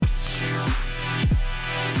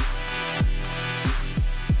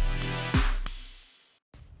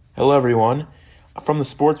Hello, everyone. From the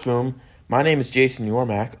Sports Boom, my name is Jason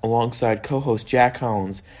Yormack, alongside co-host Jack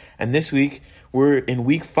Collins. And this week, we're in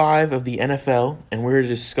Week 5 of the NFL, and we're here to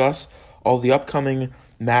discuss all the upcoming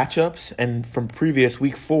matchups. And from previous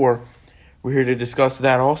Week 4, we're here to discuss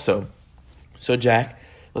that also. So, Jack,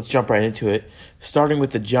 let's jump right into it. Starting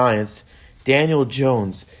with the Giants, Daniel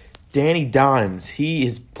Jones. Danny Dimes, he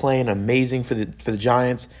is playing amazing for the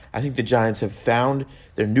Giants. I think the Giants have found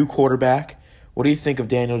their new quarterback. What do you think of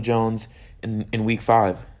Daniel Jones in Week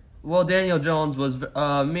 5? Well, Daniel Jones was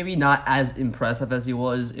maybe not as impressive as he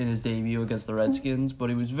was in his debut against the Redskins, but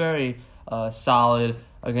he was very solid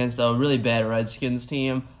against a really bad Redskins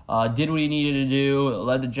team. Did what he needed to do,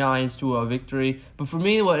 led the Giants to a victory. But for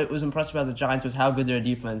me, what was impressive about the Giants was how good their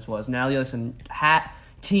defense was. Now, listen,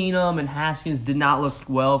 Keenum and Haskins did not look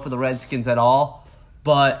well for the Redskins at all,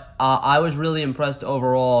 but I was really impressed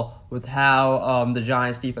overall with how the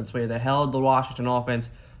Giants' defense played. They held the Washington offense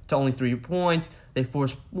to only 3 points. They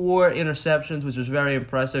forced 4 interceptions, which was very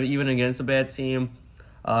impressive, even against a bad team.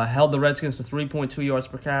 Held the Redskins to 3.2 yards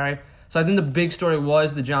per carry. So I think the big story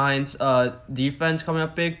was the Giants' defense coming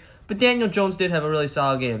up big. But Daniel Jones did have a really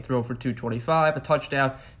solid game. Throw for 225, a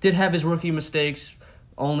touchdown. Did have his rookie mistakes.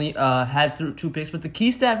 Only had 2 picks. But the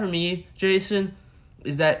key stat for me, Jason,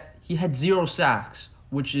 is that he had 0 sacks,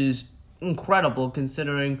 which is incredible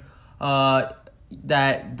considering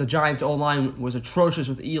that the Giants' O-line was atrocious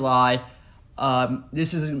with Eli.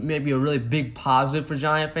 This is maybe a really big positive for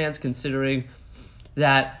Giant fans considering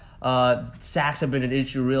that sacks have been an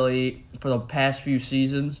issue really for the past few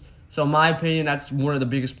seasons. So in my opinion, that's one of the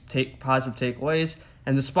biggest positive takeaways.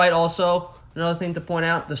 And despite also, another thing to point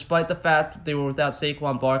out, despite the fact that they were without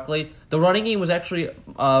Saquon Barkley, the running game was actually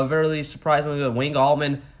very surprisingly good. Wayne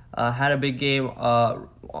Gallman had a big game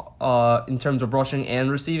in terms of rushing and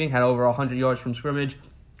receiving, had over 100 yards from scrimmage,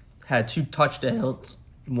 had 2 touchdowns,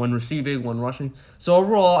 1 receiving, 1 rushing. So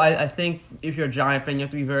overall, I think if you're a Giant fan, you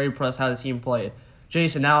have to be very impressed how the team played.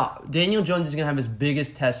 Jason, now, Daniel Jones is going to have his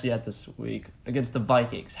biggest test yet this week against the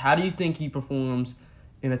Vikings. How do you think he performs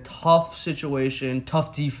in a tough situation,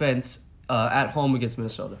 tough defense at home against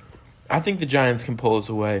Minnesota? I think the Giants can pull us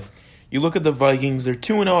away. You look at the Vikings, they're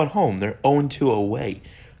 2-0 at home. They're 0-2 away.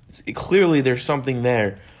 Clearly, there's something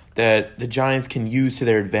there that the Giants can use to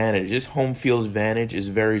their advantage. This home field advantage is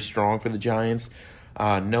very strong for the Giants.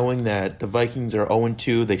 Knowing that the Vikings are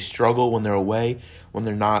 0-2, they struggle when they're away, when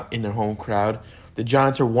they're not in their home crowd. The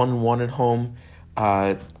Giants are 1-1 at home.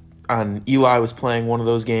 And Eli was playing one of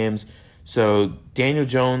those games. So Daniel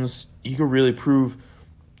Jones, he could really prove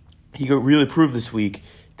this week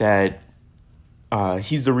that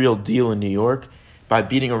he's the real deal in New York by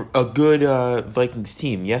beating a good Vikings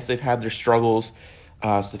team. Yes, they've had their struggles.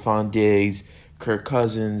 Stephon Diggs, Kirk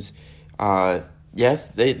Cousins. Yes,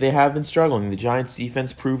 they have been struggling. The Giants'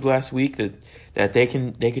 defense proved last week that they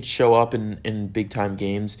could show up in big-time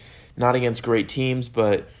games. Not against great teams,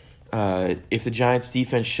 but if the Giants'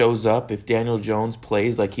 defense shows up, if Daniel Jones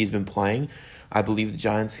plays like he's been playing, I believe the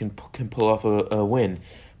Giants can pull off a win.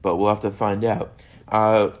 But we'll have to find out.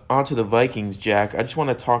 On to the Vikings, Jack. I just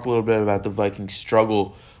want to talk a little bit about the Vikings'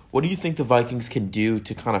 struggle. What do you think the Vikings can do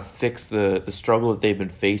to kind of fix the struggle that they've been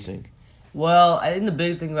facing? Well, I think the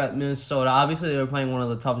big thing about Minnesota, obviously they were playing one of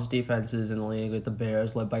the toughest defenses in the league with the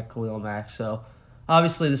Bears, led by Khalil Mack. So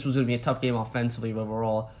obviously this was going to be a tough game offensively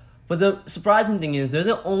overall. But the surprising thing is they're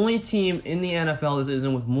the only team in the NFL that is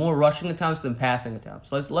in with more rushing attempts than passing attempts.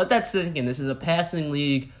 So let's let that sink in. This is a passing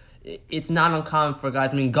league. It's not uncommon for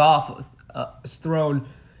guys. I mean, Goff has thrown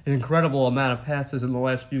an incredible amount of passes in the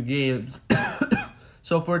last few games.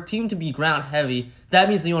 So for a team to be ground heavy, that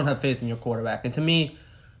means that you don't have faith in your quarterback. And to me,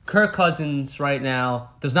 Kirk Cousins right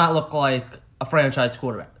now does not look like a franchise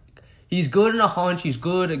quarterback. He's good in a hunch. He's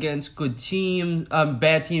good against good teams,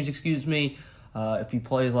 bad teams, excuse me. If he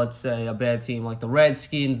plays, let's say, a bad team like the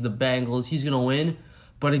Redskins, the Bengals, he's going to win.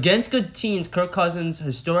 But against good teams, Kirk Cousins,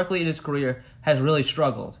 historically in his career, has really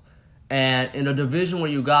struggled. And in a division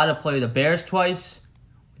where you got to play the Bears twice,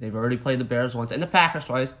 they've already played the Bears once, and the Packers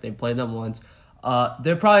twice, they played them once,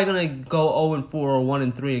 they're probably going to go 0-4 or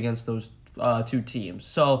 1-3 against those 2 teams.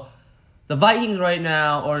 So the Vikings right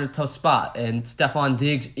now are in a tough spot, and Stephon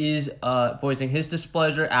Diggs is voicing his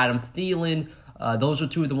displeasure. Adam Thielen, those are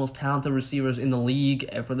 2 of the most talented receivers in the league,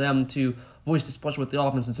 and for them to voice displeasure with the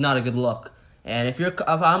offense, it's not a good look. And if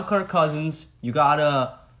I'm Kirk Cousins, you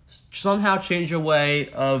gotta somehow change your way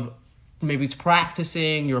of maybe it's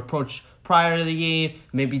practicing your approach prior to the game,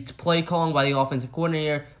 maybe it's play calling by the offensive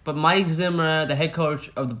coordinator. But Mike Zimmer, the head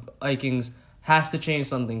coach of the Vikings, has to change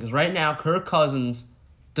something because right now Kirk Cousins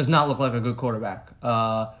does not look like a good quarterback.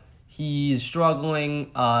 He's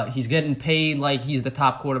struggling. He's getting paid like he's the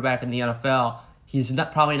top quarterback in the NFL. He's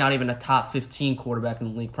probably not even a top 15 quarterback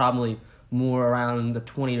in the league, probably more around the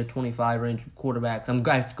 20 to 25 range of quarterbacks. I'm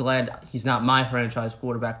glad he's not my franchise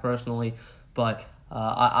quarterback personally, but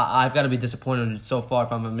I've got to be disappointed so far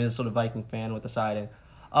if I'm a Minnesota Viking fan with the signing.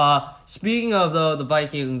 Speaking of the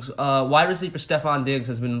Vikings, wide receiver Stephon Diggs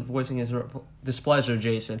has been voicing his displeasure,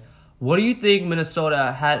 Jason. What do you think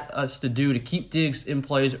Minnesota had us to do to keep Diggs in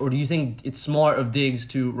place, or do you think it's smart of Diggs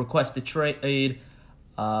to request a trade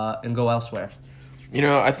and go elsewhere?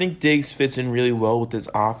 I think Diggs fits in really well with this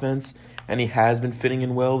offense, and he has been fitting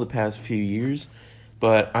in well the past few years.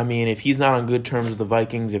 But, if he's not on good terms with the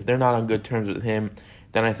Vikings, if they're not on good terms with him,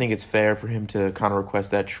 then I think it's fair for him to kind of request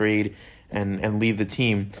that trade and leave the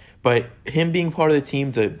team. But him being part of the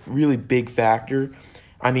team's a really big factor.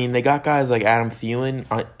 They got guys like Adam Thielen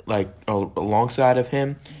alongside of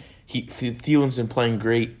him. Thielen's been playing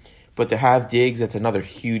great, but to have Diggs, that's another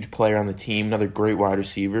huge player on the team, another great wide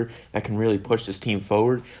receiver that can really push this team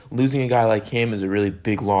forward. Losing a guy like him is a really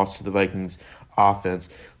big loss to the Vikings offense.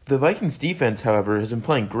 The Vikings defense, however, has been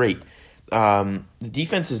playing great. The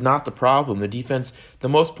defense is not the problem. The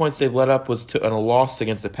most points they've let up was in a loss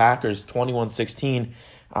against the Packers, 21-16.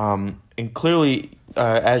 And clearly,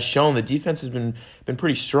 as shown, the defense has been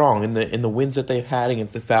pretty strong in the wins that they've had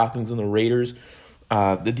against the Falcons and the Raiders.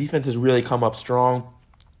 The defense has really come up strong,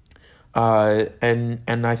 and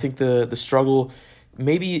I think the struggle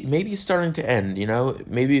maybe is starting to end.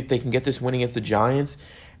 Maybe if they can get this win against the Giants,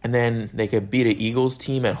 and then they could beat an Eagles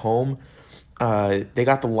team at home. They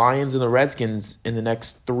got the Lions and the Redskins in the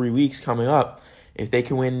next 3 weeks coming up. If they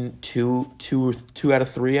can win two out of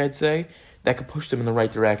three, I'd say, that could push them in the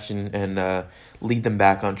right direction and lead them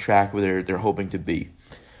back on track where they're hoping to be.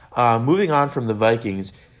 Moving on from the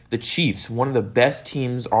Vikings, the Chiefs, one of the best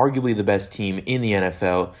teams, arguably the best team in the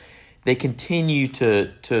NFL, they continue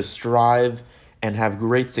to strive and have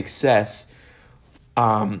great success.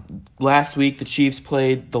 Last week, the Chiefs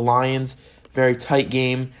played the Lions, very tight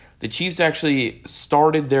game. The Chiefs actually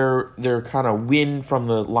started their kind of win from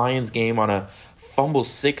the Lions game on a fumble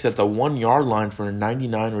 6 at the 1 yard line for a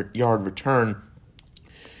 99-yard return.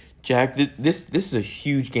 Jack, this is a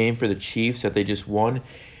huge game for the Chiefs that they just won.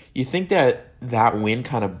 You think that win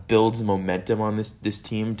kind of builds momentum on this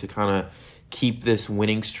team to kind of keep this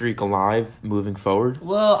winning streak alive moving forward?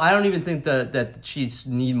 Well, I don't even think that the Chiefs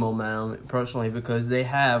need momentum personally, because they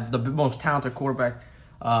have the most talented quarterback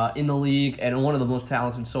in the league and one of the most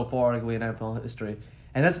talented so far in NFL history.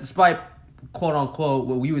 And that's despite, quote-unquote,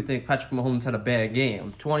 what we would think Patrick Mahomes had a bad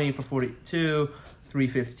game. 20 for 42,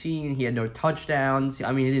 315. He had no touchdowns. He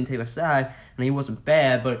didn't take a sack, and he wasn't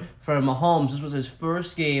bad. But for Mahomes, this was his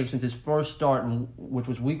first game since his first start, which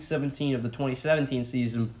was Week 17 of the 2017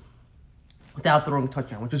 season, without throwing a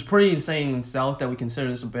touchdown, which was pretty insane in itself that we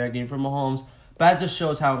consider this a bad game for Mahomes. But that just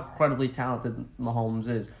shows how incredibly talented Mahomes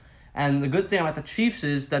is. And the good thing about the Chiefs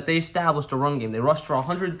is that they established a run game. They rushed for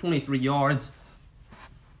 123 yards,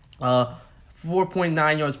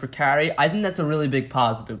 4.9 yards per carry. I think that's a really big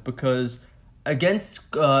positive, because against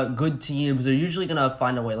good teams, they're usually going to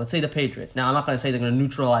find a way. Let's say the Patriots. Now, I'm not going to say they're going to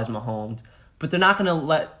neutralize Mahomes, but they're not going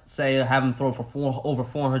to have him throw for over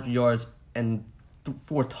 400 yards and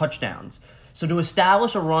 4 touchdowns. So to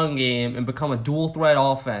establish a run game and become a dual-threat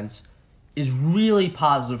offense is really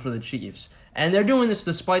positive for the Chiefs. And they're doing this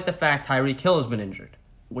despite the fact Tyreek Hill has been injured,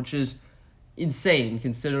 which is insane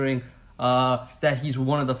considering that he's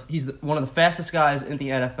one of the fastest guys in the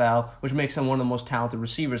NFL, which makes him one of the most talented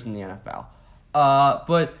receivers in the NFL.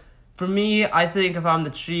 But for me, I think if I'm the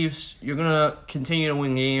Chiefs, you're gonna continue to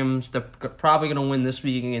win games. They're probably gonna win this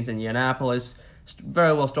week against Indianapolis.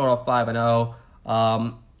 Very well start off 5-0,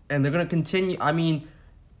 and they're gonna continue.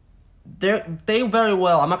 They very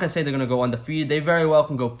well, I'm not going to say they're going to go undefeated. They very well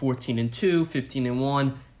can go 14-2,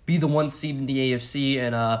 15-1, be the 1 seed in the AFC,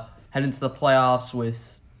 and head into the playoffs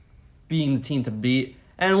with being the team to beat.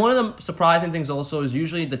 And one of the surprising things also is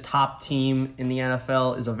usually the top team in the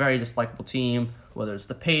NFL is a very dislikable team, whether it's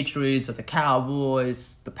the Patriots or the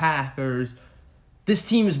Cowboys, the Packers. This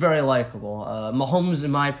team is very likable. Mahomes, in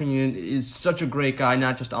my opinion, is such a great guy,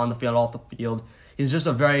 not just on the field, off the field. He's just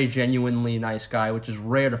a very genuinely nice guy, which is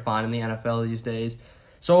rare to find in the NFL these days.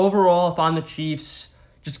 So overall, if I'm the Chiefs,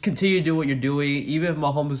 just continue to do what you're doing. Even if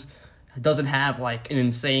Mahomes doesn't have an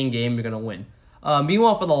insane game, you're going to win.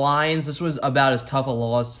 Meanwhile, for the Lions, this was about as tough a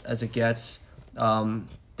loss as it gets.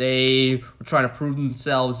 They were trying to prove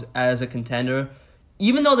themselves as a contender.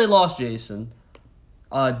 Even though they lost Jason,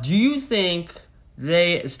 do you think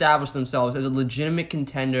they established themselves as a legitimate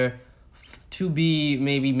contender to be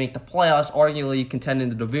maybe make the playoffs, arguably contend in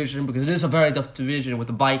the division, because it is a very tough division with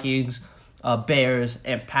the Vikings, Bears,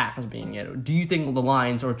 and Packers being in it. Do you think the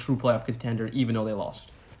Lions are a true playoff contender even though they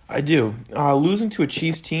lost? I do. Losing to a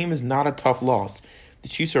Chiefs team is not a tough loss. The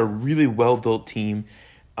Chiefs are a really well-built team.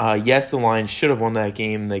 Yes, the Lions should have won that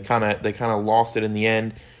game. They kind of lost it in the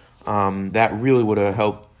end. That really would have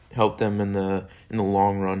helped them in the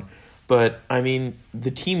long run. But I mean,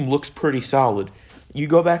 the team looks pretty solid. You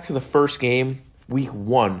go back to the first game, week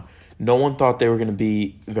 1. No one thought they were going to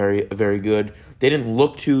be very, very good. They didn't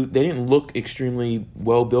look extremely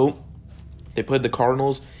well built. They played the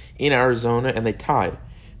Cardinals in Arizona and they tied.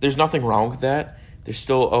 There's nothing wrong with that. They're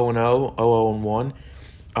still 0-0,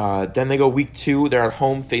 0-1. Then they go week 2. They're at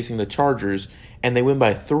home facing the Chargers and they win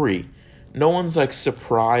by 3. No one's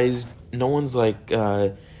surprised. No one's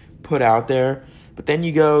put out there. But then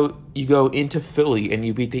you go into Philly and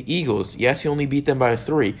you beat the Eagles. Yes, you only beat them by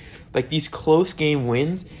 3. These close game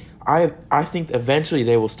wins, I think eventually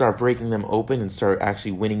they will start breaking them open and start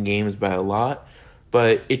actually winning games by a lot.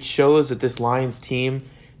 But it shows that this Lions team,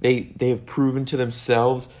 they have proven to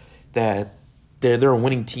themselves that they're a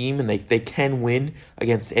winning team and they can win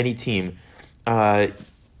against any team.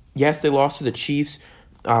 Yes, they lost to the Chiefs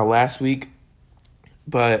last week,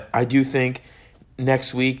 but I do think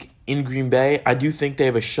next week in Green Bay, I do think they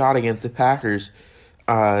have a shot against the Packers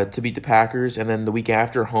to beat the Packers, and then the week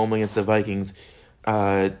after, home against the Vikings.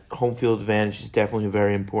 Home field advantage is definitely a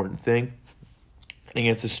very important thing. And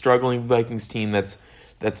against a struggling Vikings team that's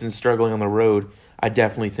been struggling on the road, I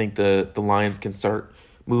definitely think the Lions can start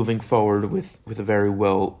moving forward with a very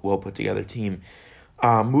well put together team.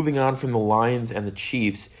 Moving on from the Lions and the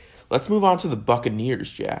Chiefs, let's move on to the Buccaneers,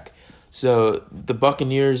 Jack. So the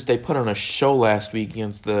Buccaneers, they put on a show last week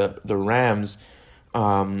against the Rams.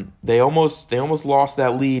 They almost lost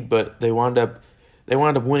that lead, but they wound up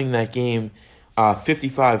winning that game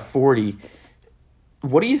 55-40.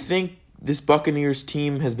 What do you think this Buccaneers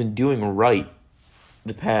team has been doing right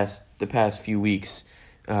the past few weeks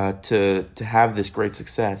to have this great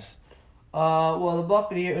success? Well, the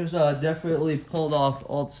Buccaneers definitely pulled off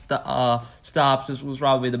all stops. This was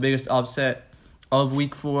probably the biggest upset of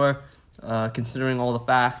Week 4, considering all the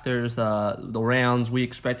factors. The Rams, we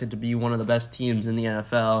expected to be one of the best teams in the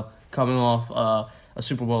NFL, coming off a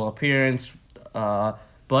Super Bowl appearance.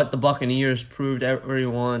 But the Buccaneers proved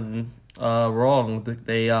everyone wrong.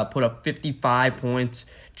 They put up 55 points.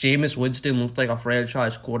 Jameis Winston looked like a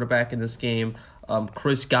franchise quarterback in this game.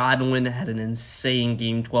 Chris Godwin had an insane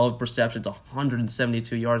game, 12 receptions,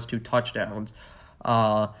 172 yards, 2 touchdowns.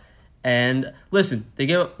 And listen, they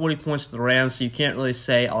gave up 40 points to the Rams, so you can't really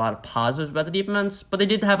say a lot of positives about the defense, but they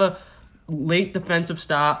did have a late defensive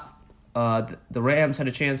stop. The Rams had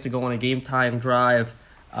a chance to go on a game-time drive,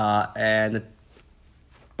 and the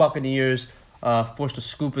Buccaneers forced a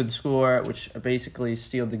scoop and score, which basically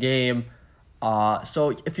sealed the game.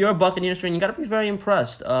 So if you're a Buccaneers fan, you got to be very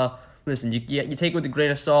impressed. Listen, you take it with a grain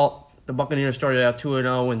of salt. The Buccaneers started out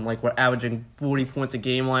 2-0 and were averaging 40 points a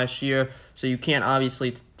game last year, so you can't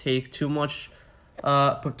obviously take put too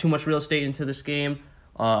much real estate into this game,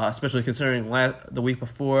 especially considering the week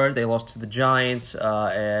before they lost to the Giants,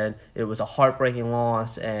 and it was a heartbreaking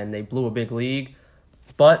loss, and they blew a big lead.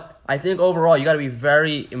 But I think overall you got to be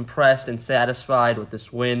very impressed and satisfied with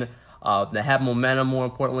this win. They have momentum, more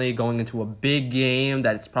importantly, going into a big game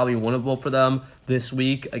that's probably winnable for them this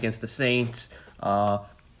week against the Saints.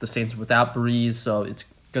 The Saints without Breeze, so it's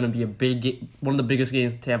going to be one of the biggest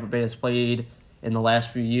games Tampa Bay has played in the last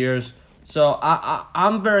few years. So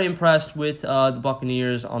I'm very impressed with the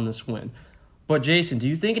Buccaneers on this win. But Jason, do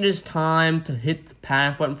you think it is time to hit the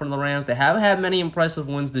panic button for the Rams? They haven't had many impressive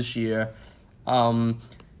wins this year.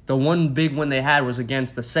 The one big win they had was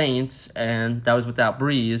against the Saints, and that was without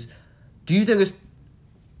Breeze. Do you think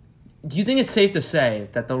it's safe to say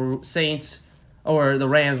that the Saints, or the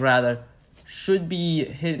Rams rather, should be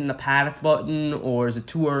hitting the panic button, or is it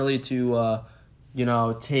too early to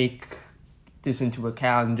take this into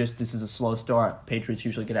account and just this is a slow start? Patriots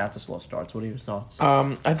usually get out to slow starts. What are your thoughts?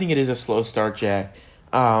 I think it is a slow start, Jack.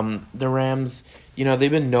 The Rams,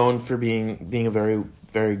 they've been known for being a very,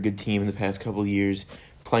 very good team in the past couple of years,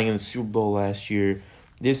 playing in the Super Bowl last year.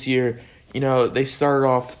 This year, they started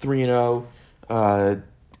off 3-0,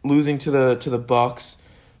 losing to the Bucs.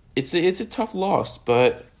 It's a tough loss,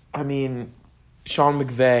 but I mean, Sean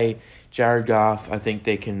McVay, Jared Goff, I think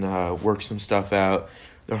they can work some stuff out.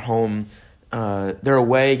 They're home. They're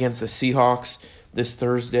away against the Seahawks this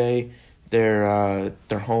Thursday. They're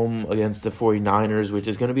home against the 49ers, which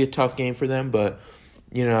is going to be a tough game for them, but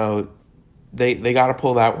they got to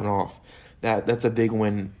pull that one off. That's a big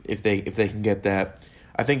win if they can get that.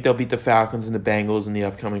 I think they'll beat the Falcons and the Bengals in the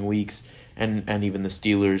upcoming weeks, and even the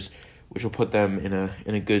Steelers, which will put them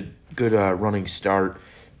in a good running start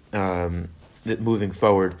moving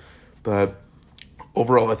forward. But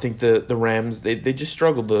overall, I think the Rams they just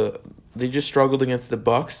struggled against the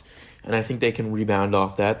Bucs, and I think they can rebound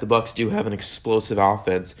off that. The Bucs do have an explosive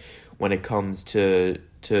offense when it comes to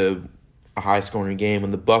a high scoring game.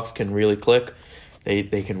 When the Bucs can really click, they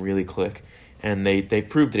can really click, and they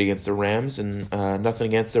proved it against the Rams. And nothing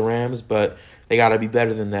against the Rams, but they got to be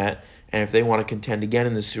better than that. And if they want to contend again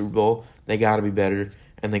in the Super Bowl, they got to be better,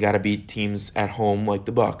 and they got to beat teams at home like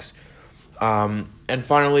the Bucs. And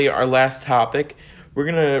finally, our last topic, we're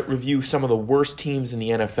going to review some of the worst teams in the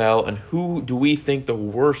NFL and who do we think the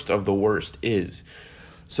worst of the worst is.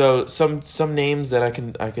 So some names that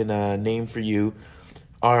I can name for you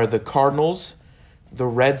are the Cardinals, the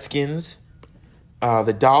Redskins,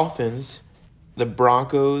 the Dolphins, the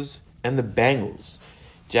Broncos, and the Bengals.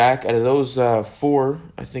 Jack, out of those four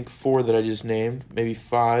that I just named, maybe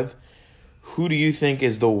five, who do you think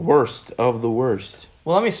is the worst of the worst?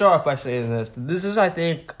 Well, let me start off by saying this. This is, I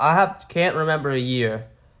think, can't remember a year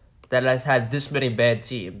that has had this many bad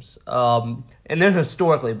teams. And they're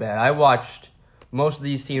historically bad. I watched most of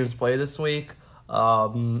these teams play this week,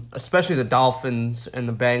 especially the Dolphins and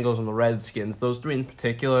the Bengals and the Redskins. Those three in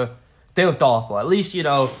particular, they looked awful. At least,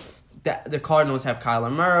 the Cardinals have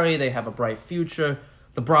Kyler Murray. They have a bright future.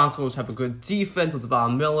 The Broncos have a good defense with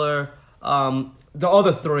Von Miller. The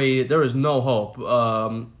other three, there is no hope,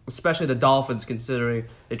 especially the Dolphins, considering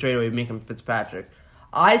they traded away Minka Fitzpatrick.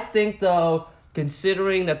 I think, though,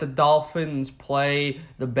 considering that the Dolphins play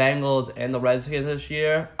the Bengals and the Redskins this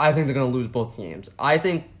year, I think they're going to lose both games. I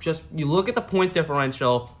think you look at the point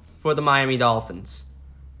differential for the Miami Dolphins.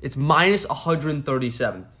 It's minus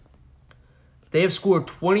 137. They have scored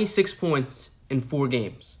 26 points in 4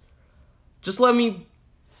 games. Just let me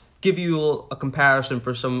give you a comparison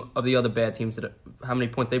for some of the other bad teams, how many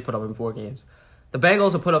points they put up in 4 games. The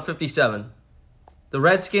Bengals have put up 57. The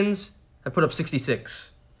Redskins have put up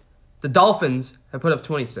 66. The Dolphins have put up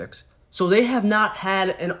 26. So they have not had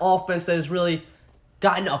an offense that has really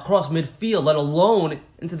gotten across midfield, let alone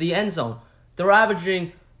into the end zone. They're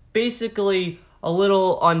averaging basically a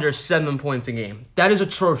little under 7 points a game. That is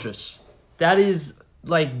atrocious. That is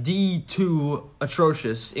like D2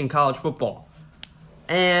 atrocious in college football.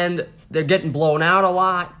 And they're getting blown out a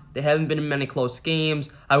lot. They haven't been in many close games.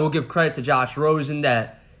 I will give credit to Josh Rosen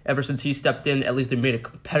that ever since he stepped in, at least they made it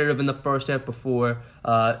competitive in the first half before.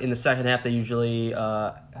 In the second half, they usually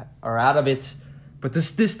are out of it. But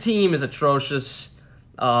this team is atrocious.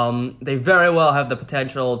 They very well have the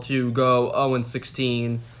potential to go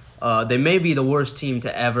 0-16. They may be the worst team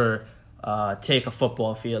to ever take a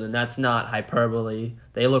football field, and that's not hyperbole.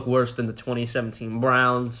 They look worse than the 2017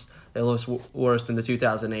 Browns. They look worse than the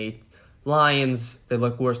 2008 Lions. They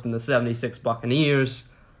look worse than the 76 Buccaneers.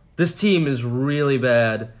 This team is really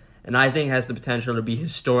bad, and I think has the potential to be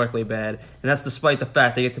historically bad. And that's despite the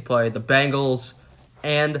fact they get to play the Bengals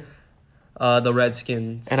and the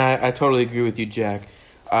Redskins. And I totally agree with you, Jack.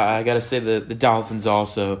 I got to say the Dolphins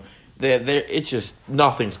also. It's just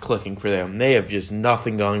nothing's clicking for them. They have just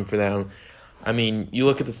nothing going for them. I mean, you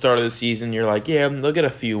look at the start of the season, you're like, yeah, they'll get a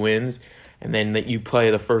few wins. And then that you play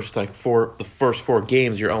the first 4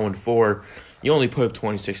 games, you're 0-4. You only put up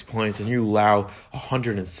 26 points, and you allow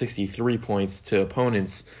 163 points to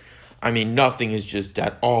opponents. I mean, nothing is just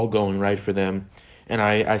at all going right for them, and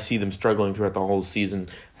I see them struggling throughout the whole season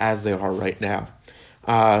as they are right now.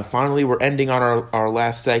 Finally, we're ending on our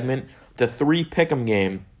last segment, the 3 Pick'em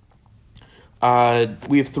game.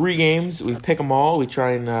 We have 3 games. We pick them all. We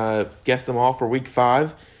try and guess them all for Week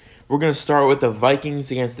 5. We're going to start with the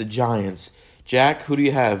Vikings against the Giants. Jack, who do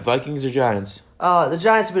you have, Vikings or Giants? The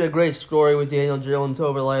Giants have been a great story with Daniel Jones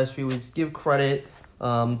over the last few weeks. Give credit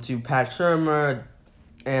to Pat Shurmur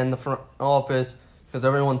and the front office because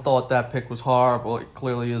everyone thought that pick was horrible. It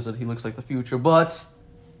clearly isn't. He looks like the future. But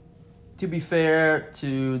to be fair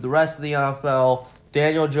to the rest of the NFL,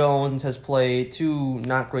 Daniel Jones has played 2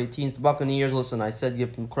 not great teams. The Buccaneers, listen, I said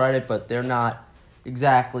give them credit, but they're not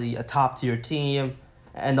exactly a top-tier team.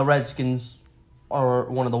 And the Redskins are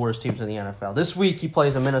one of the worst teams in the NFL. This week, he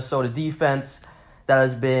plays a Minnesota defense that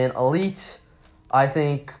has been elite. I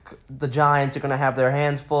think the Giants are going to have their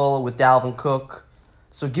hands full with Dalvin Cook.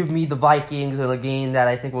 So give me the Vikings in a game that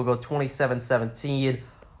I think will go 27-17.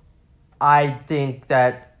 I think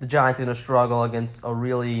that the Giants are going to struggle against a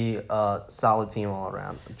really solid team all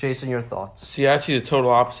around. Jason, your thoughts? See, I see the total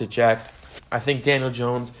opposite, Jack. I think Daniel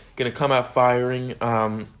Jones going to come out firing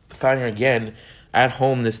again at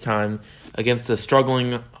home this time against the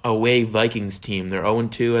struggling away Vikings team. They're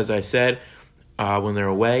 0-2, as I said. when they're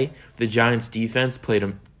away. The Giants' defense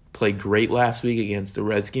played great last week against the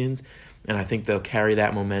Redskins, and I think they'll carry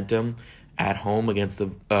that momentum at home against the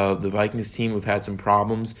Vikings team, who've had some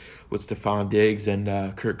problems with Stephon Diggs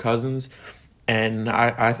and Kirk Cousins. And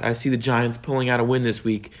I see the Giants pulling out a win this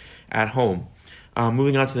week at home.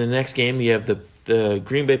 Moving on to the next game, we have the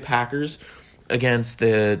Green Bay Packers against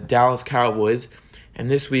the Dallas Cowboys. And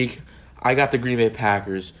this week, I got the Green Bay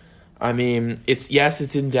Packers. I mean, it's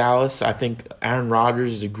in Dallas. I think Aaron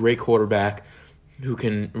Rodgers is a great quarterback who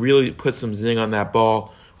can really put some zing on that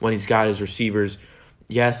ball when he's got his receivers.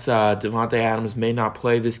 Yes, Devontae Adams may not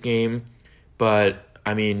play this game, but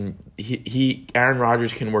I mean, Aaron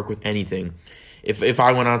Rodgers can work with anything. If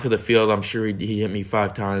I went onto the field, I'm sure he'd hit me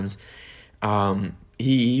 5 times.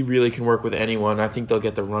 He really can work with anyone. I think they'll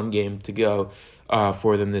get the run game to go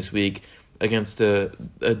for them this week against a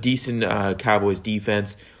decent Cowboys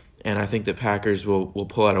defense, and I think the Packers will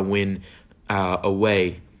pull out a win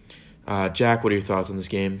away. Jack, what are your thoughts on this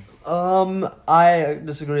game? I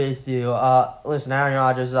disagree with you. Listen, Aaron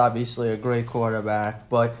Rodgers is obviously a great quarterback,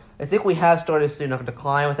 but I think we have started to see a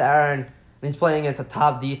decline with Aaron. And he's playing against a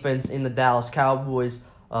top defense in the Dallas Cowboys,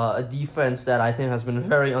 a defense that I think has been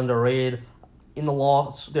very underrated. In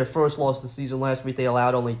their first loss of the season last week, they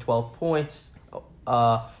allowed only 12 points.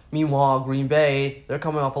 Meanwhile, Green Bay, they're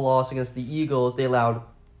coming off a loss against the Eagles. They allowed,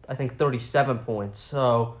 I think, 37 points.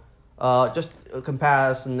 So, just a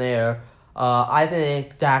comparison there. I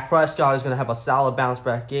think Dak Prescott is going to have a solid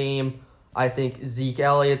bounce-back game. I think Zeke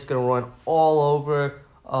Elliott's going to run all over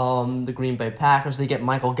the Green Bay Packers. They get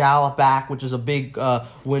Michael Gallup back, which is a big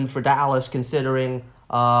win for Dallas, considering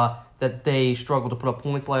that they struggled to put up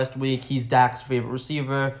points last week. He's Dak's favorite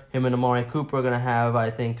receiver. Him and Amari Cooper are going to have, I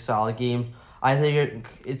think, solid games. I think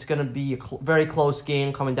it's going to be a very close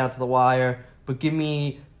game coming down to the wire, but give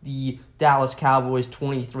me the Dallas Cowboys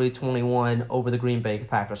 23-21 over the Green Bay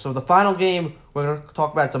Packers. So the final game we're going to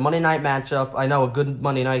talk about, it's a Monday night matchup. I know, a good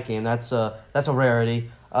Monday night game. That's a rarity.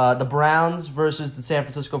 The Browns versus the San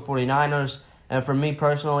Francisco 49ers. And for me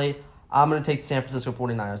personally, I'm going to take the San Francisco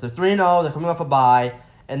 49ers. They're 3-0. They're coming off a bye,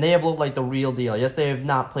 and they have looked like the real deal. Yes, they have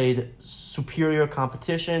not played superior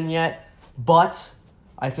competition yet, but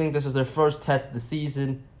I think this is their first test of the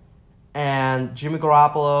season. And Jimmy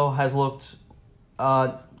Garoppolo has looked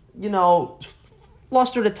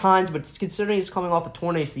flustered at times, but considering he's coming off a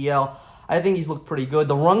torn ACL, I think he's looked pretty good.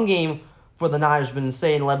 The run game for the Niners has been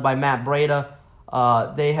insane, led by Matt Breida.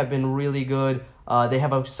 They have been really good. They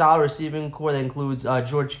have a solid receiving core that includes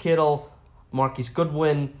George Kittle, Marquise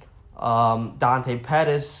Goodwin, Dante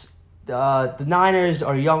Pettis. The Niners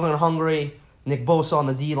are young and hungry. Nick Bosa on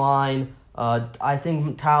the D-line. I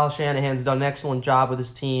think Kyle Shanahan's done an excellent job with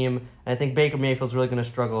his team. And I think Baker Mayfield's really going to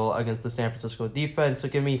struggle against the San Francisco defense. So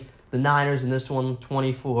give me the Niners in this one,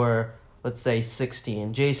 24, let's say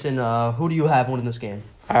 16. Jason, who do you have winning this game?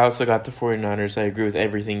 I also got the 49ers. I agree with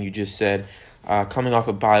everything you just said. Coming off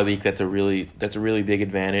a bye week, that's a really big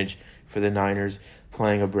advantage for the Niners,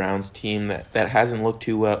 playing a Browns team that hasn't looked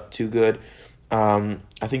too good. I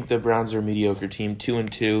think the Browns are a mediocre team,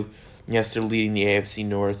 2-2. Yes, they're leading the AFC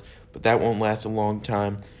North, but that won't last a long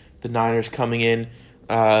time. The Niners coming in,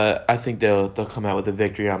 I think they'll come out with a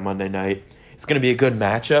victory on Monday night. It's going to be a good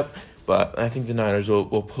matchup, but I think the Niners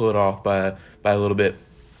will pull it off by a little bit.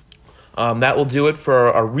 That will do it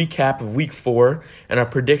for our recap of Week 4 and our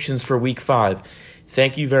predictions for Week 5.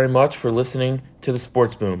 Thank you very much for listening to the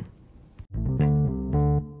Sports Boom.